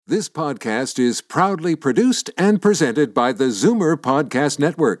This podcast is proudly produced and presented by the Zoomer Podcast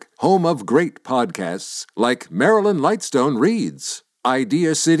Network, home of great podcasts like Marilyn Lightstone Reads,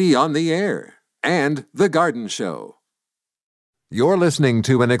 Idea City on the Air, and The Garden Show. You're listening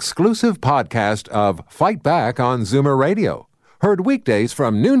to an exclusive podcast of Fight Back on Zoomer Radio, heard weekdays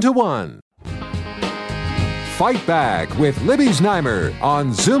from noon to 1. Fight Back with Libby Znaimer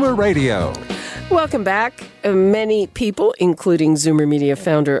on Zoomer Radio. Welcome back. Many people, including Zoomer Media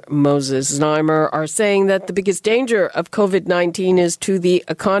founder Moses Znaimer, are saying that the biggest danger of COVID-19 is to the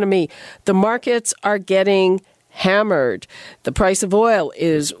economy. The markets are getting hammered. The price of oil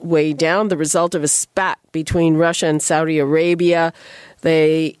is way down, the result of a spat between Russia and Saudi Arabia.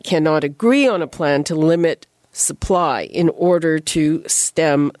 They cannot agree on a plan to limit supply in order to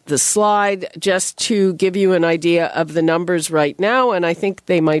stem the slide. Just to give you an idea of the numbers right now, and I think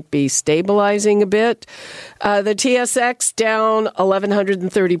they might be stabilizing a bit. The TSX down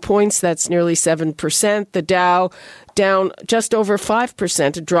 1,130 points. That's nearly 7%. The Dow down just over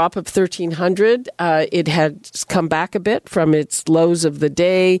 5%, a drop of 1,300. It had come back a bit from its lows of the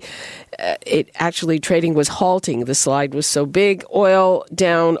day. It actually, trading was halting. The slide was so big. Oil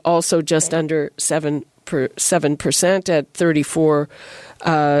down also just under 7% at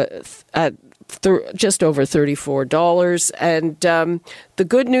just over $34. And the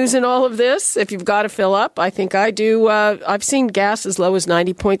good news in all of this, if you've got to fill up, I think I do. I've seen gas as low as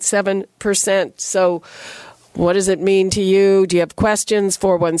 90.7%. So what does it mean to you? Do you have questions?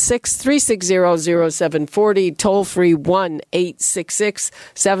 416-360-0740, toll-free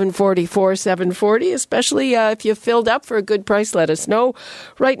 1-866-744-740, especially if you filled up for a good price, let us know.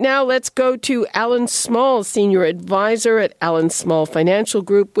 Right now, let's go to Alan Small, Senior Advisor at Alan Small Financial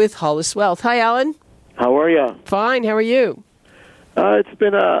Group with Hollis Wealth. Hi, Alan. How are you? Fine. How are you? It's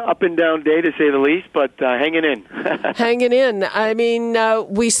been an up and down day, to say the least, but hanging in. Hanging in. I mean,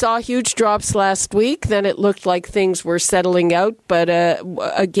 we saw huge drops last week. Then it looked like things were settling out. But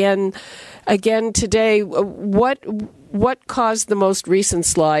again today, what caused the most recent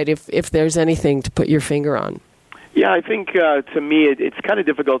slide, if there's anything to put your finger on? Yeah, I think to me it's kind of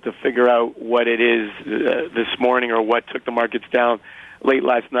difficult to figure out what it is this morning or what took the markets down late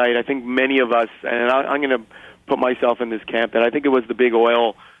last night. I think many of us, and I'm going to put myself in this camp, that I think it was the big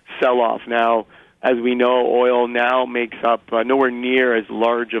oil sell-off. Now, as we know, oil now makes up nowhere near as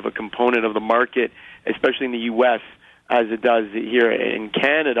large of a component of the market, especially in the U.S., as it does here in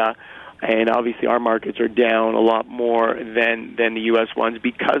Canada. And obviously our markets are down a lot more than the U.S. ones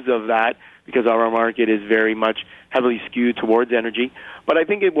because of that, because our market is very much heavily skewed towards energy. But I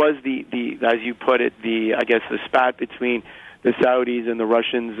think it was the as you put it, the spat between the Saudis and the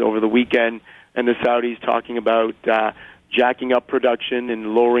Russians over the weekend, and the Saudis talking about jacking up production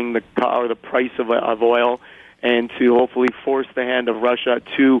and lowering the price of oil, and to hopefully force the hand of Russia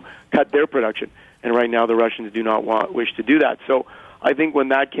to cut their production. And right now the Russians do not wish to do that. So I think when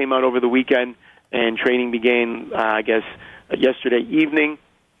that came out over the weekend and trading began, yesterday evening,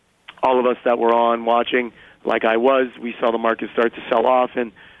 all of us that were on watching, like I was, we saw the market start to sell off,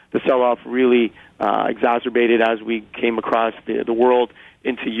 and the sell-off really exacerbated as we came across the world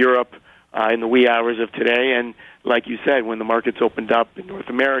into Europe in the wee hours of today. And like you said, when the markets opened up in North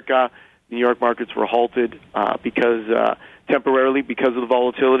America, New York markets were halted temporarily because of the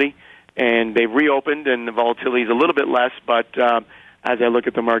volatility, and they've reopened, and the volatility is a little bit less. But as I look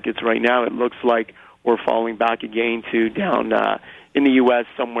at the markets right now, it looks like we're falling back again to down in the U.S.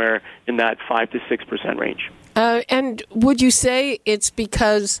 somewhere in that 5 to 6% range. And would you say it's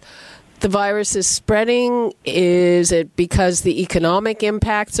because the virus is spreading? Is it because the economic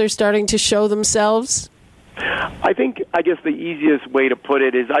impacts are starting to show themselves? I guess the easiest way to put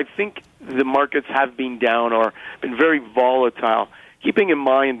it is I think the markets have been down or been very volatile, keeping in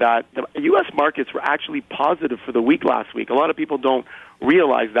mind that the U.S. markets were actually positive for the week last week. A lot of people don't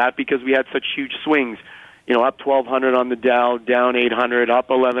realize that because we had such huge swings. Up 1,200 on the Dow, down 800, up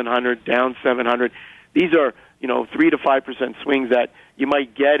 1,100, down 700. These are, 3 to 5% swings that you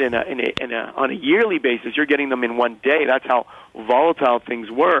might get on a yearly basis. You're getting them in one day. That's how volatile things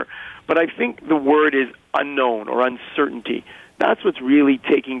were. But I think the word is unknown or uncertainty. That's what's really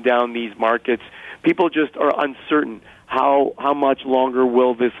taking down these markets. People just are uncertain. How much longer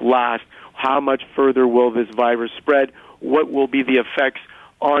will this last? How much further will this virus spread? What will be the effects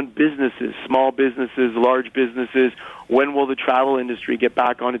on businesses, small businesses, large businesses? When will the travel industry get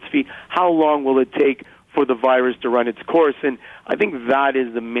back on its feet? How long will it take for the virus to run its course? And I think that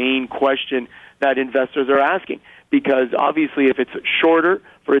is the main question that investors are asking, because obviously if it's shorter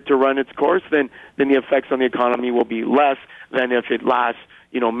for it to run its course, then the effects on the economy will be less than if it lasts,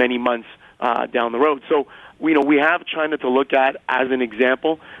 many months down the road. So we have China to look at as an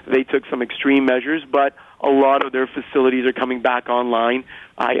example. They took some extreme measures, but a lot of their facilities are coming back online.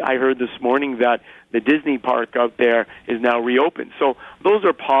 I heard this morning that the Disney park out there is now reopened. So those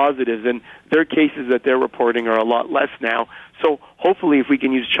are positives, and their cases that they're reporting are a lot less now. So hopefully if we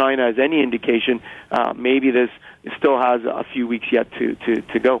can use China as any indication, maybe this still has a few weeks yet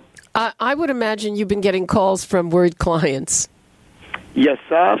to go. I would imagine you've been getting calls from worried clients. Yes,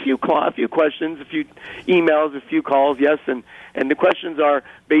 a few questions, a few emails, a few calls, yes, and the questions are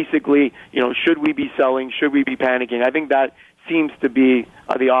basically, should we be selling, should we be panicking? I think that seems to be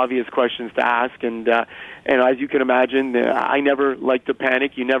the obvious questions to ask, and as you can imagine, I never like to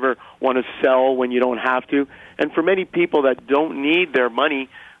panic. You never want to sell when you don't have to, and for many people that don't need their money,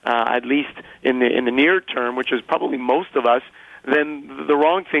 at least in the near term, which is probably most of us, then the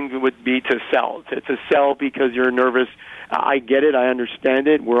wrong thing would be to sell. To sell because you're nervous. I get it. I understand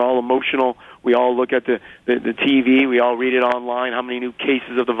it. We're all emotional. We all look at the TV. We all read it online, how many new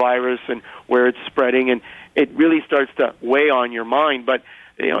cases of the virus and where it's spreading. And it really starts to weigh on your mind. But,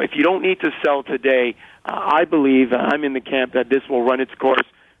 if you don't need to sell today, I believe I'm in the camp that this will run its course.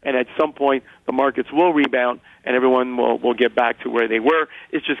 And at some point, the markets will rebound, and everyone will get back to where they were.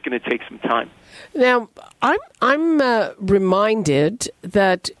 It's just going to take some time. Now, I'm reminded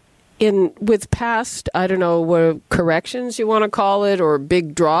that with past, I don't know, corrections you want to call it, or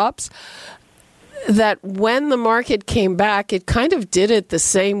big drops, that when the market came back, it kind of did it the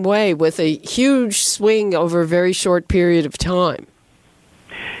same way with a huge swing over a very short period of time.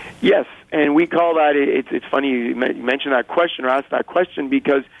 Yes, and we call that, it's funny you mentioned that question or asked that question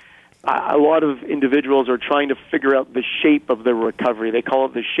because a lot of individuals are trying to figure out the shape of the recovery. They call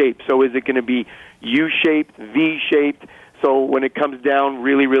it the shape. So is it going to be U-shaped, V-shaped? So when it comes down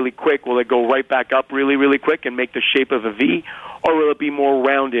really, really quick, will it go right back up really, really quick and make the shape of a V? Or will it be more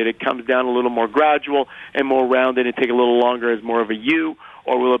rounded? It comes down a little more gradual and more rounded and take a little longer as more of a U?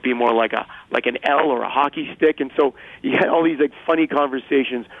 Or will it be more like an L or a hockey stick? And so you had all these funny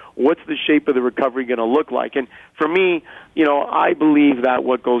conversations. What's the shape of the recovery going to look like? And for me, I believe that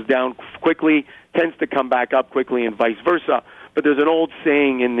what goes down quickly tends to come back up quickly and vice versa. But there's an old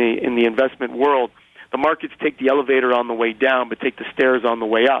saying in the investment world, the markets take the elevator on the way down, but take the stairs on the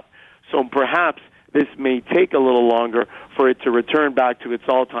way up. So perhaps this may take a little longer for it to return back to its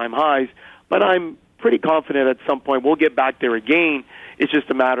all-time highs, but I'm pretty confident at some point we'll get back there again. It's just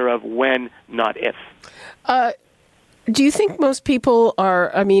a matter of when, not if. Do you think most people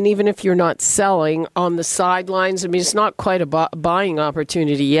are, even if you're not selling, on the sidelines? It's not quite a buying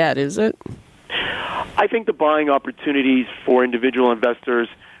opportunity yet, is it? I think the buying opportunities for individual investors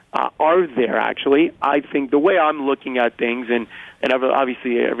are there, actually. I think the way I'm looking at things, and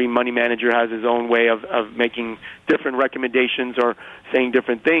obviously every money manager has his own way of making different recommendations or saying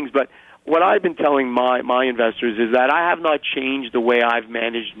different things, but what I've been telling my investors is that I have not changed the way I've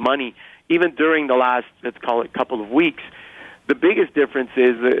managed money, even during the last, let's call it, couple of weeks. The biggest difference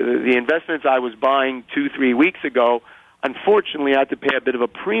is the investments I was buying 2-3 weeks ago, unfortunately, I had to pay a bit of a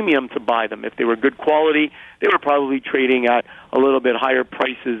premium to buy them. If they were good quality, they were probably trading at a little bit higher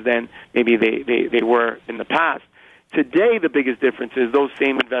prices than maybe they were in the past. Today, the biggest difference is those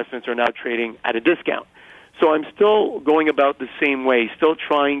same investments are now trading at a discount. So I'm still going about the same way, still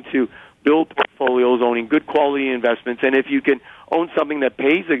trying to build portfolios, owning good quality investments, and if you can own something that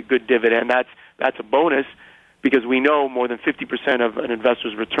pays a good dividend, that's a bonus, because we know more than 50% of an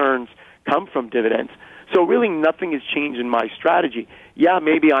investor's returns come from dividends. So really nothing has changed in my strategy. Yeah,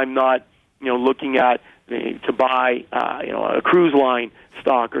 maybe I'm not, looking at to buy, a cruise line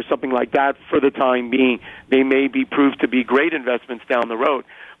stock or something like that for the time being. They may be proved to be great investments down the road,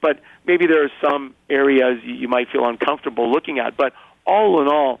 but maybe there are some areas you might feel uncomfortable looking at. But all in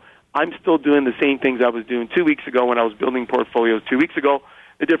all, I'm still doing the same things I was doing 2 weeks ago when I was building portfolios 2 weeks ago.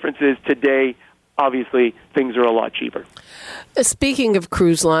 The difference is today, obviously, things are a lot cheaper. Speaking of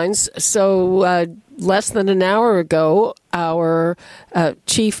cruise lines, so less than an hour ago, our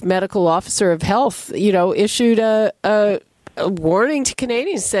chief medical officer of health, issued a warning to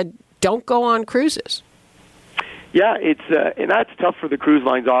Canadians, said, don't go on cruises. Yeah, and that's tough for the cruise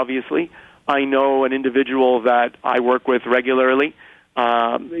lines, obviously. I know an individual that I work with regularly.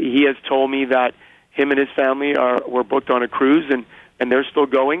 He has told me that him and his family were booked on a cruise, and they're still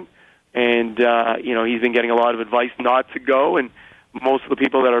going. And, he's been getting a lot of advice not to go, and most of the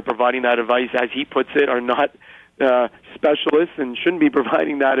people that are providing that advice, as he puts it, are not specialists and shouldn't be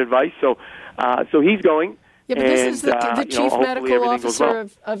providing that advice. So he's going. Yeah, but this is the chief medical officer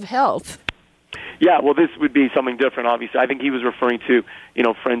of health. Yeah, well, this would be something different, obviously. I think he was referring to,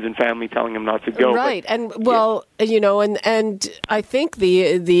 friends and family telling him not to go. Right. And, and I think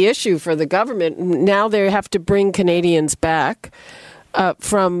the issue for the government, now they have to bring Canadians back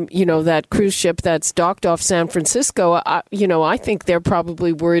from, that cruise ship that's docked off San Francisco. I think they're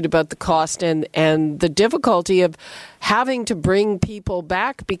probably worried about the cost and the difficulty of having to bring people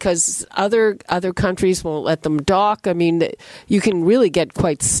back because other countries won't let them dock. I mean, you can really get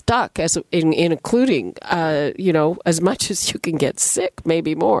quite stuck including, as much as you can get sick,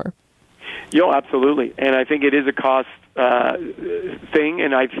 maybe more. Absolutely. And I think it is a cost thing.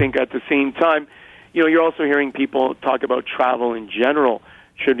 And I think at the same time, you're also hearing people talk about travel in general.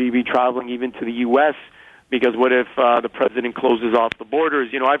 Should you be traveling even to the U.S.? Because what if the president closes off the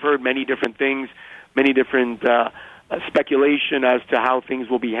borders? I've heard many different things, many different speculation as to how things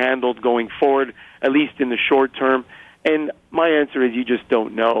will be handled going forward, at least in the short term. And my answer is you just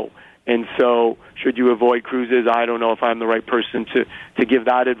don't know. And so should you avoid cruises? I don't know if I'm the right person to give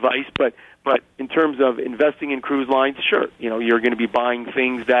that advice. But in terms of investing in cruise lines, sure, you're going to be buying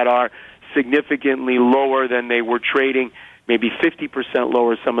things that are significantly lower than they were trading, maybe 50%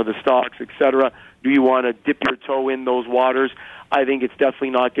 lower some of the stocks, et cetera. Do you want to dip your toe in those waters? I think it's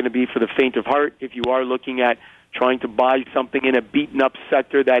definitely not going to be for the faint of heart. If you are looking at trying to buy something in a beaten-up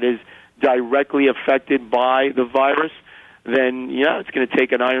sector that is directly affected by the virus, then, it's going to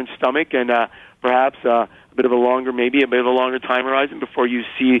take an iron stomach and perhaps a bit of a longer time horizon before you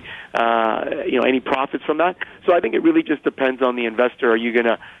see, any profits from that. So I think it really just depends on the investor. Are you going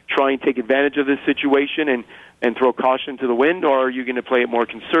to try and take advantage of this situation and throw caution to the wind, or are you going to play it more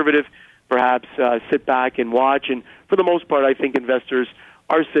conservative, perhaps sit back and watch? And for the most part, I think investors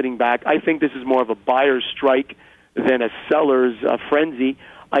are sitting back. I think this is more of a buyer's strike than a seller's frenzy.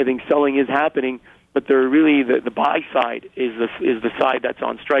 I think selling is happening, but they're really the buy side is the side that's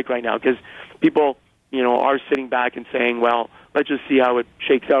on strike right now, because people are sitting back and saying, well, let's just see how it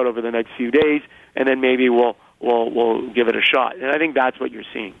shakes out over the next few days, and then maybe we'll give it a shot. And I think that's what you're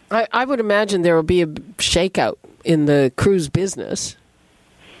seeing. I would imagine there will be a shakeout in the cruise business.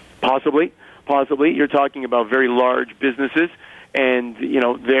 Possibly. You're talking about very large businesses, and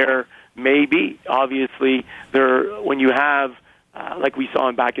there may be, obviously, when you have, like we saw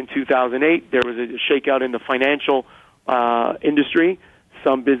back in 2008, there was a shakeout in the financial industry.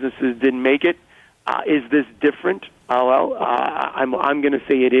 Some businesses didn't make it. Is this different? I'm going to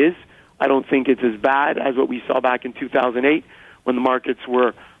say it is. I don't think it's as bad as what we saw back in 2008 when the markets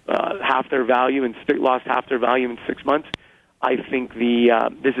were half their value and lost half their value in 6 months. I think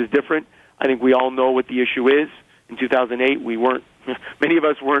this is different. I think we all know what the issue is. In 2008, many of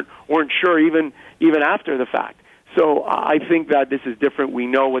us weren't sure even after the fact. So I think that this is different. We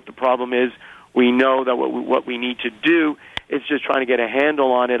know what the problem is. We know that what we need to do is just trying to get a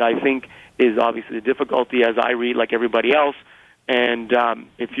handle on it, I think, is obviously the difficulty, as I read, like everybody else. And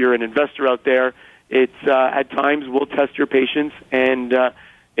if you're an investor out there, it's at times will test your patience, and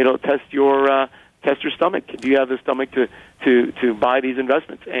it'll test your stomach. Do you have the stomach to buy these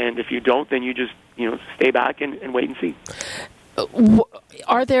investments? And if you don't, then you just stay back and wait and see.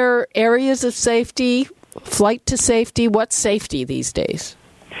 Are there areas of safety, flight to safety? What's safety these days?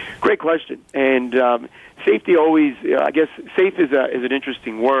 Great question. And safety always, I guess, safe is an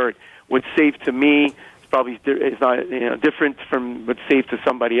interesting word. What's safe to me is not different from what's safe to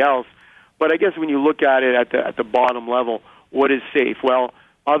somebody else. But I guess when you look at it at the bottom level, what is safe? Well,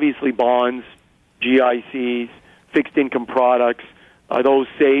 obviously bonds, GICs, fixed income products, are those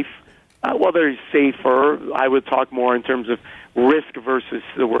safe? Well, they're safer. I would talk more in terms of risk versus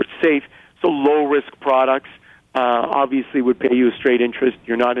the word safe. So low-risk products obviously would pay you a straight interest.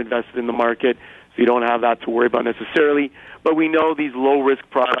 You're not invested in the market, so you don't have that to worry about necessarily. But we know these low-risk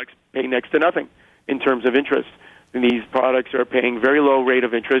products pay next to nothing in terms of interest. And these products are paying very low rate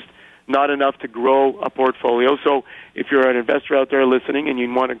of interest, not enough to grow a portfolio. So if you're an investor out there listening and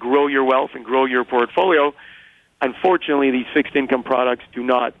you want to grow your wealth and grow your portfolio, unfortunately, these fixed income products do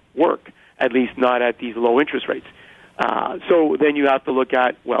not work, at least not at these low interest rates. So then you have to look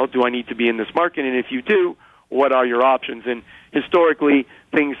at, well, do I need to be in this market? And if you do, what are your options? And historically,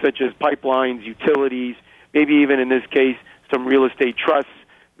 things such as pipelines, utilities, maybe even in this case, some real estate trusts,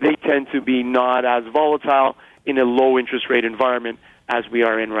 they tend to be not as volatile in a low interest rate environment as we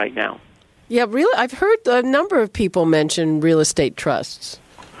are in right now. Yeah, really, I've heard a number of people mention real estate trusts.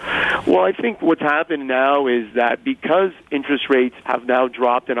 Well, I think what's happened now is that because interest rates have now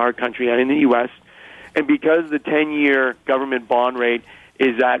dropped in our country and in the U.S., and because the 10-year government bond rate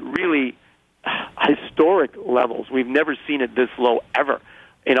is at really historic levels, we've never seen it this low ever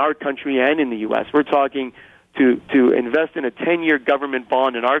in our country and in the U.S. We're talking to invest in a 10-year government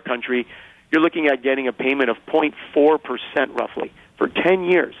bond in our country, you're looking at getting a payment of 0.4% roughly for 10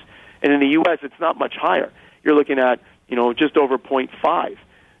 years. And in the U.S., it's not much higher. You're looking at, just over 0.5.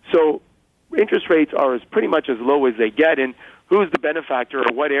 So interest rates are pretty much as low as they get. And who's the benefactor,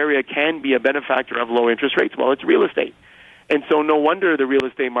 or what area can be a benefactor of low interest rates? Well, it's real estate. And so no wonder the real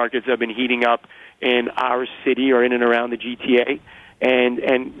estate markets have been heating up in our city or in and around the GTA.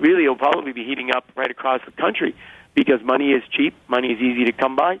 And really, it'll probably be heating up right across the country because money is cheap, money is easy to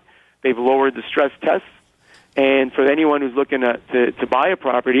come by. They've lowered the stress tests. And for anyone who's looking to buy a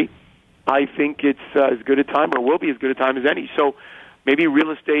property, I think it's as good a time, or will be as good a time as any. So maybe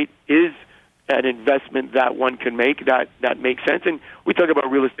real estate is an investment that one can make that makes sense. And we talk about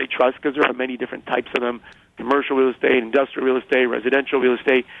real estate trusts because there are many different types of them: commercial real estate, industrial real estate, residential real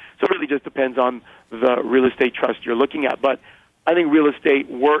estate. So it really just depends on the real estate trust you're looking at. But I think real estate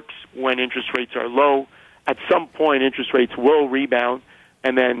works when interest rates are low. At some point, interest rates will rebound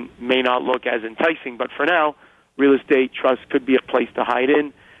and then may not look as enticing. But for now, real estate trust could be a place to hide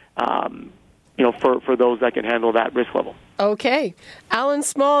in, for those that can handle that risk level. Okay. Alan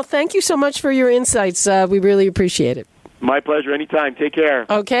Small, thank you so much for your insights. We really appreciate it. My pleasure. Anytime. Take care.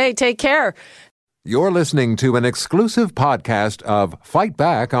 Okay, take care. You're listening to an exclusive podcast of Fight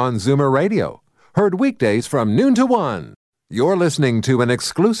Back on Zoomer Radio. Heard weekdays from noon to 1. You're listening to an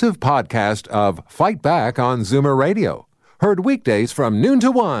exclusive podcast of Fight Back on Zoomer Radio. Heard weekdays from noon to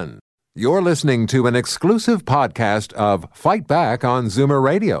 1. You're listening to an exclusive podcast of Fight Back on Zoomer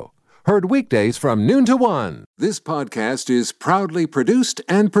Radio. Heard weekdays from noon to 1. This podcast is proudly produced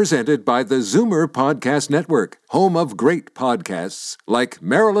and presented by the Zoomer Podcast Network, home of great podcasts like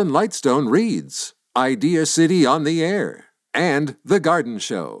Marilyn Lightstone Reads, Idea City on the Air, and The Garden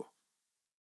Show.